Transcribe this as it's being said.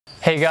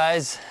Hey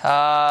guys,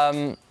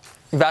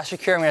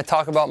 VASEK here. I'm going to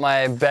talk about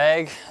my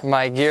bag,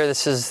 my gear.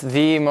 This is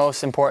the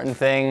most important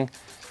thing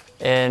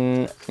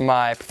in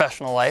my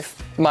professional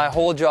life. My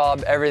whole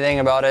job, everything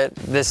about it,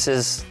 this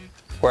is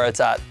where it's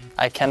at.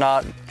 I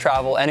cannot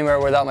travel anywhere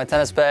without my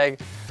tennis bag.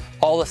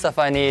 All the stuff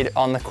I need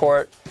on the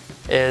court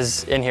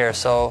is in here.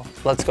 So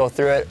let's go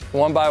through it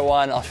one by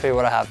one. I'll show you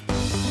what I have.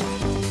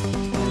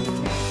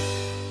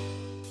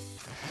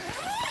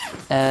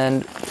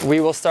 And we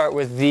will start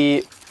with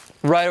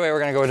right away we're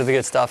gonna go to the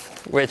good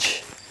stuff,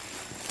 which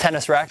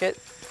tennis racket.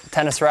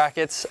 Tennis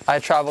rackets, I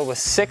traveled with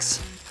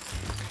 6.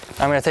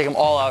 I'm gonna take them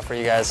all out for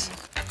you guys.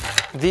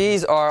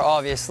 These are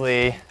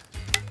obviously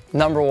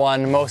number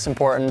one, most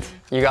important.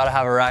 You gotta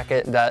have a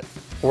racket that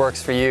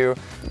works for you.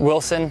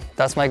 Wilson,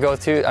 that's my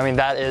go-to. I mean,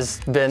 that has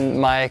been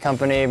my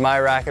company,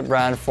 my racket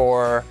brand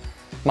for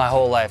my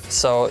whole life.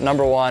 So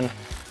number one,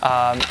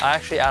 I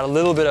actually add a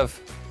little bit of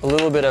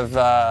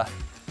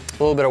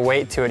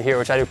weight to it here,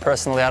 which I do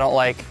personally. I don't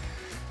like.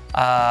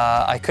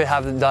 I could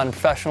have it done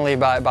professionally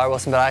by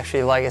Wilson, but I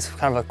actually like it's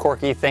kind of a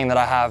quirky thing that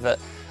I have that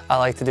I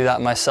like to do that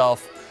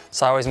myself.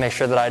 So I always make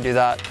sure that I do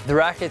that. The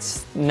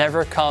rackets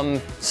never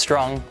come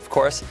strung, of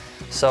course.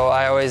 So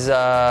I always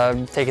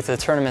take it to the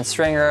tournament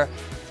stringer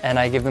and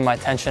I give them my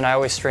tension. I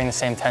always string the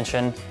same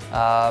tension.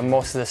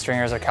 Most of the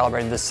stringers are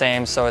calibrated the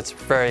same, so it's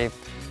very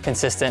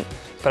consistent.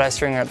 But I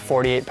string at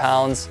 48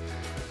 pounds.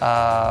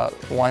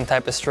 One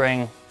type of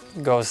string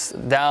goes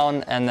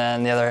down and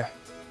then the other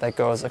that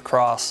goes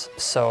across.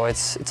 So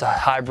it's a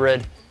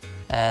hybrid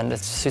and it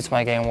suits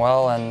my game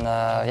well, and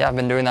yeah, I've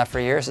been doing that for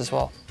years as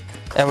well.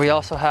 And we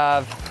also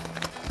have,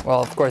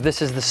 well, of course,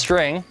 this is the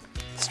string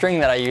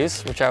that I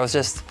use, which I was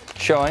just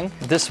showing.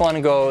 This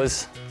one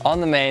goes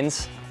on the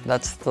mains,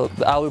 that's the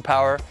Alu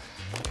Power,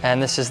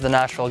 and this is the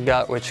natural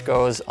gut, which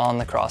goes on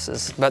the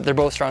crosses. But they're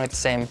both strung at the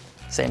same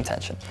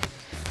tension.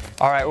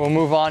 All right, we'll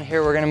move on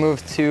here. We're gonna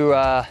move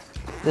to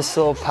this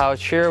little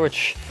pouch here,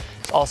 which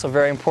is also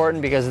very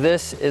important because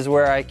this is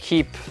where I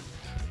keep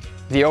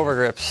the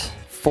overgrips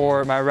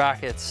for my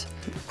rackets.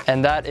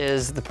 And that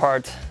is the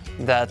part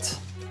that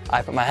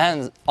I put my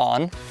hands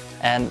on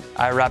and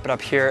I wrap it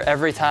up here.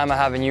 Every time I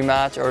have a new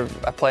match or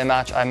I play a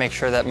match, I make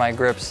sure that my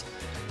grips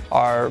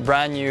are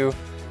brand new.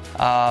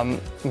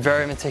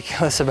 Very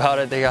meticulous about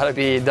it. They gotta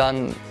be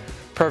done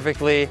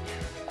perfectly.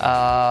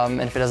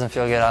 And if it doesn't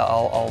feel good,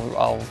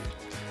 I'll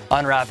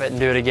unwrap it and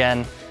do it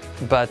again.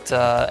 But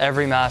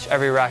every match,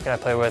 every racket I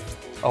play with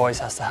always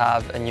has to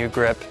have a new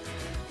grip.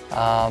 It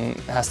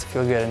has to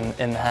feel good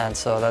in the hand,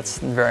 so that's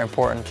very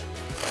important.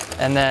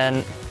 And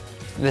then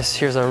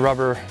here's a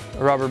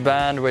rubber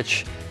band,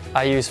 which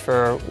I use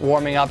for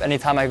warming up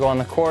anytime I go on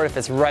the court. If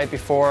it's right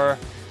before,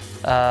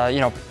 you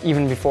know,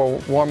 even before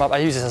warm up, I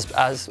use this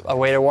as a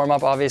way to warm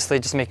up, obviously,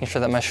 just making sure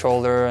that my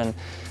shoulder and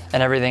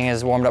everything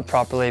is warmed up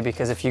properly,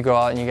 because if you go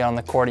out and you get on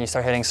the court and you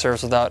start hitting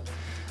serves without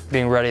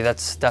being ready,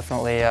 that's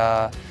definitely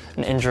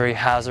an injury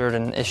hazard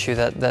and issue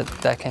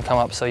that can come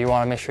up. So you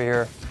want to make sure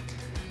you're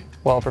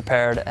well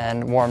prepared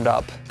and warmed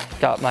up.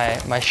 Got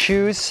my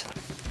shoes,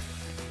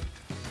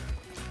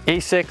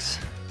 ASICs,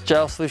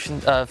 gel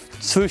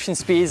solution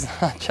speeds,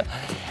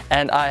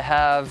 and I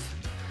have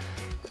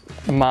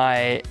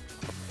my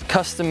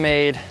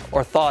custom-made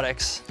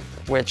orthotics,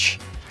 which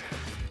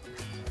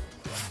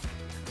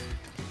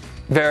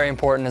very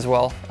important as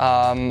well.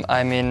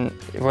 I mean,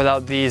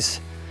 without these,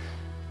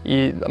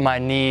 my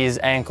knees,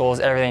 ankles,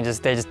 everything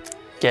they just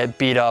get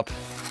beat up.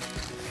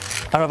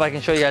 I don't know if I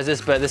can show you guys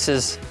this, but this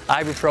is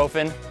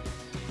ibuprofen.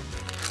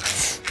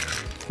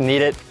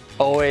 Need it,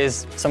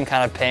 always some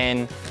kind of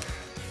pain,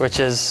 which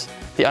is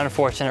the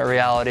unfortunate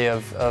reality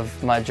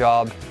of my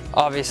job.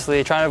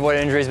 Obviously trying to avoid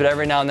injuries, but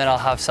every now and then I'll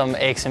have some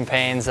aches and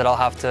pains that I'll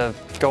have to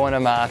go in a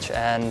match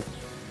and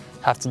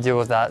have to deal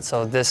with that.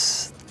 So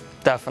this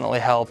definitely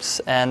helps.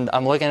 And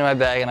I'm looking at my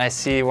bag and I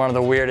see one of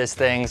the weirdest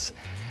things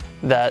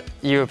that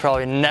you would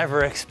probably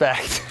never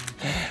expect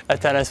a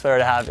tennis player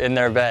to have in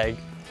their bag.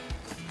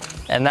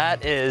 And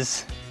that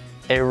is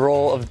a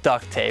roll of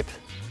duct tape.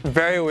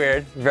 Very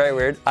weird, very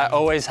weird. I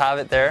always have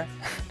it there.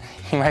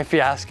 You might be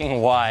asking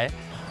why.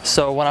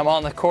 So when I'm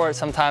on the court,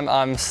 sometimes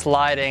I'm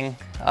sliding,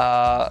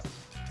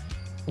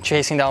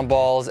 chasing down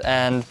balls,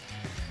 and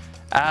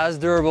as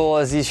durable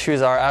as these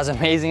shoes are, as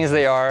amazing as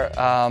they are,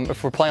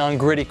 if we're playing on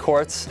gritty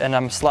courts and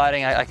I'm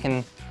sliding, I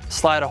can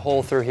slide a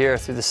hole through here,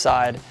 through the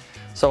side.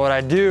 So what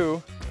I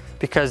do,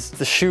 because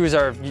the shoes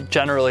are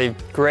generally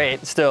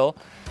great still,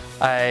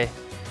 I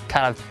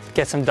kind of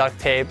get some duct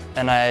tape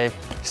and I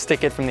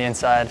stick it from the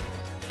inside.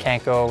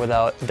 Can't go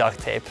without duct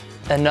tape.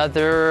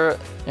 Another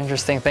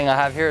interesting thing I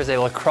have here is a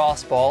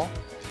lacrosse ball.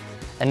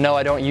 And no,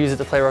 I don't use it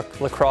to play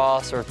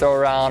lacrosse or throw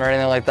around or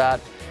anything like that.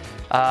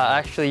 I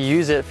actually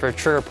use it for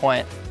trigger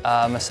point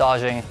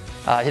massaging.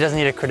 He doesn't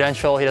need a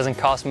credential, he doesn't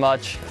cost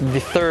much. The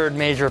third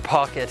major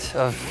pocket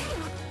of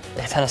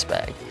a tennis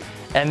bag.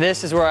 And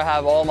this is where I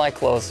have all my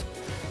clothes.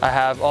 I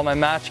have all my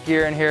match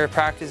gear in here,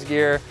 practice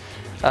gear,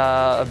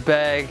 a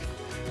bag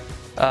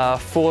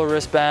full of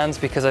wristbands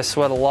because I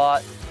sweat a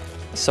lot.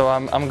 So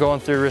I'm going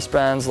through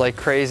wristbands like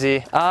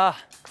crazy.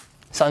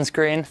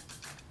 Sunscreen,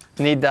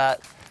 need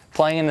that.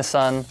 Playing in the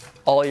sun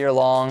all year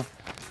long,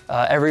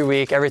 every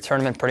week, every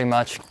tournament pretty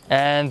much.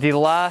 And the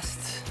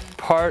last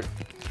part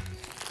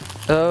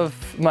of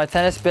my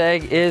tennis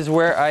bag is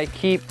where I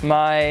keep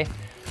my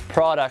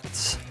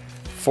products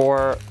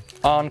for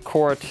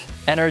on-court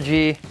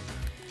energy,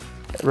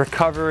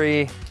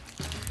 recovery,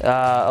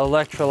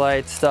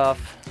 electrolyte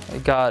stuff. I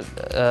got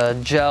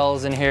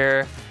gels in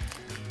here,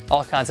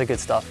 all kinds of good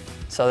stuff.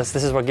 So this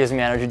is what gives me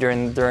energy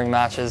during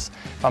matches.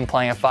 If I'm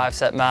playing a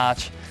 5-set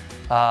match,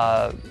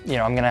 you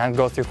know, I'm gonna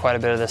go through quite a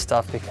bit of this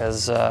stuff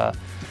because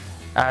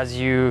as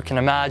you can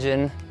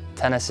imagine,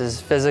 tennis is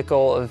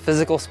a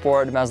physical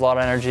sport, demands a lot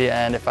of energy,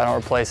 and if I don't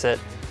replace it,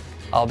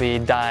 I'll be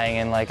dying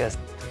in like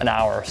an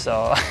hour.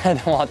 So I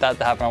don't want that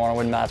to happen. I want to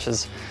win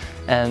matches.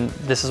 And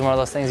this is one of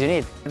those things you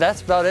need.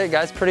 That's about it,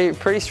 guys.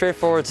 Pretty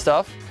straightforward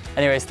stuff.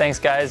 Anyways, thanks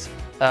guys.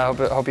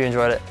 Hope you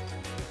enjoyed it.